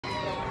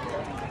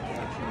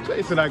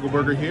Jason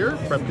Eichelberger here,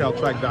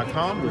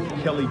 PrepCalTrack.com with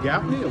Kelli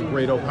Gaffney of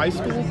Great Oak High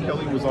School.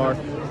 Kelli was our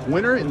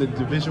winner in the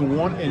Division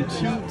 1 and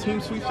 2 Team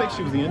Sweepstakes.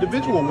 She was the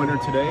individual winner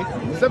today,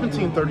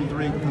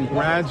 17:33.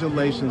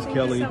 Congratulations,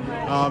 Kelli.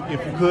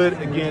 If you could,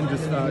 again,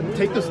 just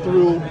take us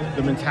through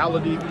the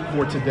mentality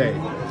for today.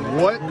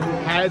 What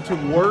had to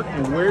work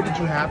and where did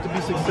you have to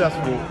be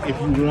successful if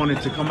you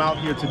wanted to come out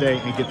here today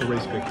and get the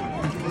race victory?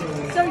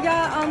 So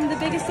yeah, the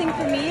biggest thing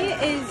for me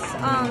is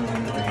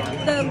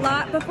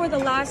before the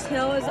last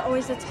hill is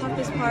always the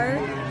toughest part,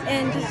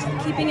 and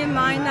just keeping in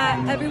mind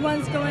that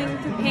everyone's going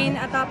through pain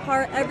at that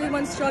part,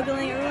 everyone's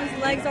struggling,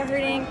 everyone's legs are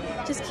hurting,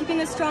 just keeping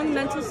a strong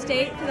mental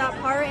state for that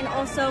part, and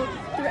also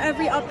through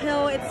every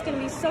uphill it's going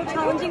to be so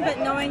challenging, but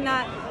knowing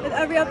that with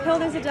every uphill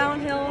there's a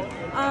downhill,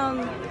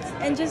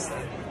 and just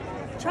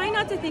trying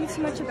not to think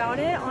too much about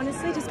it,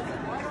 honestly, just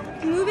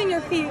moving your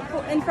feet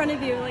in front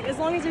of you. Like, as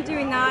long as you're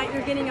doing that,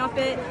 you're getting up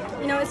it.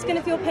 You know, it's going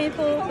to feel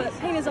painful, but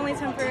pain is only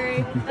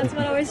temporary. That's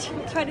what I always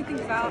try to think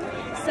about.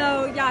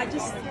 So yeah,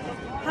 just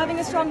having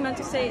a strong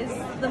mental state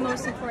is the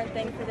most important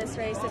thing for this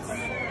race.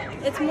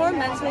 It's more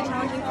mentally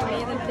challenging for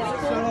me than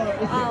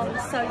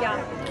physical. So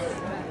yeah.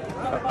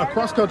 A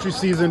cross-country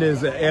season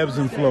is ebbs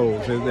and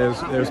flows.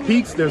 There's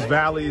peaks, there's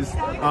valleys.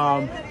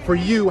 For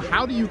you,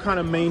 how do you kind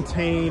of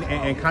maintain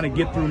and kind of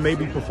get through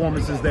maybe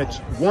performances that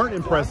weren't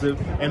impressive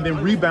and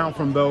then rebound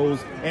from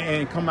those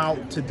and come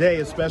out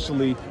today,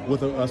 especially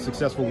with a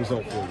successful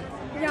result for you?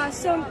 Yeah,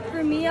 so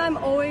for me, I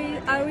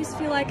always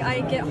feel like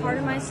I get hard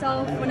on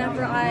myself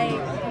whenever I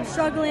am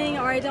struggling,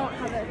 or I don't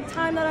have the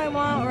time that I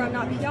want, or I'm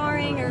not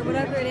PRing, or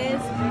whatever it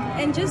is.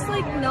 And just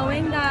like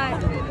knowing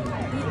that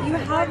you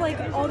have like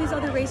all these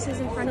other races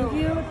in front of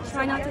you,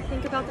 try not to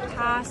think about the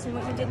past and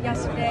what you did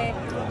yesterday.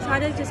 Try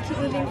to just keep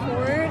moving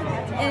forward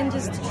and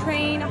just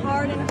train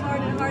hard and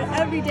hard and hard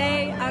every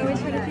day. I always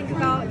try to think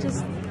about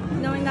just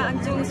knowing that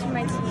I'm doing this for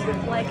my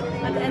team. Like,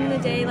 at the end of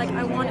the day, like,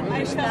 I want to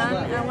push them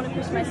and I want to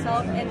push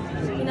myself,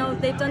 and you know,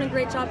 they've done a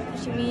great job of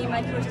pushing me.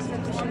 My coach has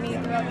been pushing me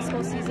throughout this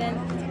whole season,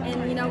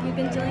 and you know, we've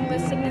been dealing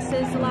with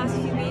sicknesses the last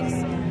few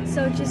weeks,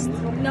 so just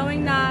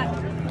knowing that,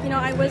 you know,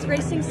 I was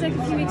racing sick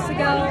a few weeks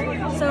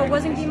ago, so it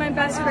wasn't being my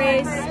best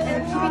race,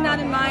 and keeping that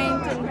in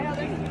mind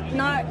and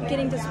not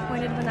getting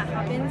disappointed when that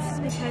happens,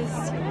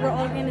 because we're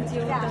all going to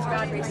deal with those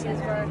bad races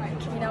where,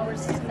 you know, we're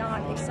just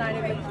not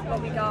excited with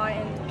what we got,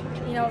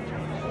 and you know,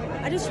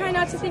 I just try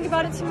not to think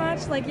about it too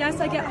much. Like, yes,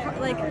 I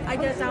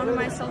get down on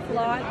myself a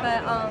lot,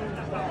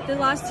 but the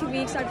last 2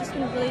 weeks I've just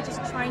been really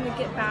just trying to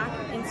get back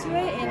into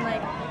it and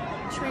like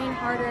train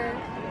harder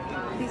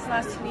these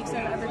last 2 weeks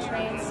than I've ever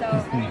trained. So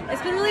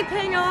it's been really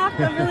paying off.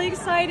 I'm really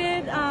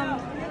excited.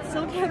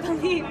 Still can't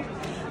believe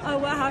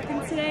what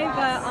happened today,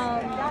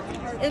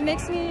 but it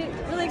makes me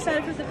really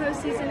excited for the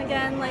postseason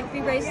again. Like,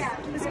 we raced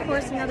this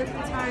course another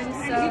few times,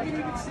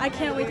 so I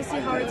can't wait to see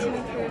how our team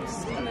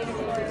improves moving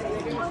forward.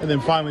 And then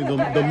finally,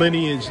 the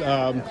lineage,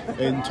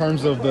 in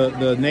terms of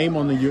the name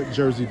on the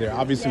jersey there.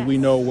 Obviously, we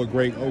know what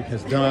Great Oak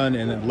has done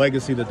and the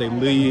legacy that they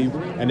leave,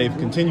 and they've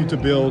continued to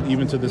build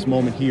even to this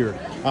moment here.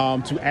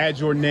 To add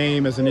your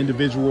name as an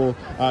individual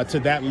to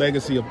that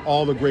legacy of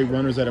all the great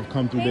runners that have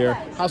come through there,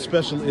 how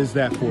special is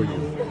that for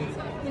you?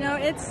 You know,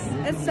 it's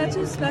such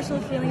a special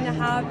feeling to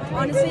have.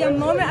 Honestly, a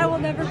moment I will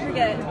never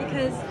forget,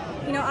 because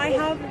you know, I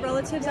have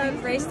relatives that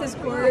have raced this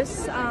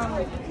course,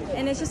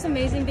 and it's just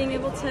amazing being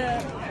able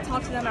to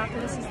talk to them after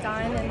this is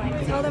done and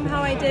like tell them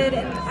how I did,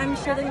 and I'm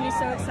sure they're gonna be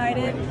so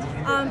excited.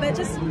 But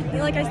just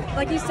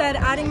like you said,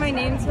 adding my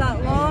name to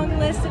that long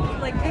list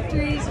of like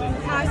victories from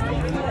the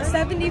past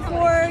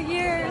 74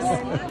 years,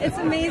 it's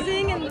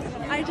amazing, and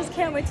I just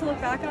can't wait to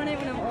look back on it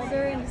when I'm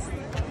older, and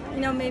you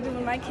know, maybe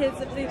when my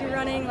kids, if they do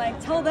running, like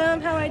tell them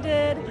how I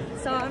did.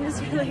 So I'm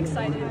just really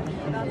excited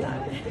about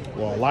that.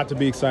 Well, a lot to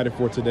be excited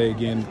for today.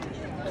 Again,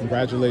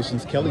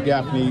 congratulations, Kelli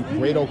Gaffney,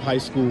 Great Oak High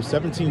School,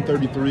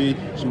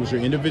 17:33. She was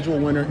your individual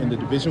winner in the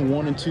Division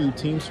 1 and 2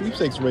 Team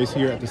Sweepstakes race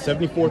here at the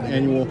 74th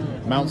Annual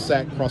Mount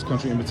SAC Cross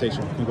Country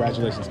Invitational.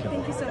 Congratulations,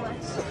 Kelli.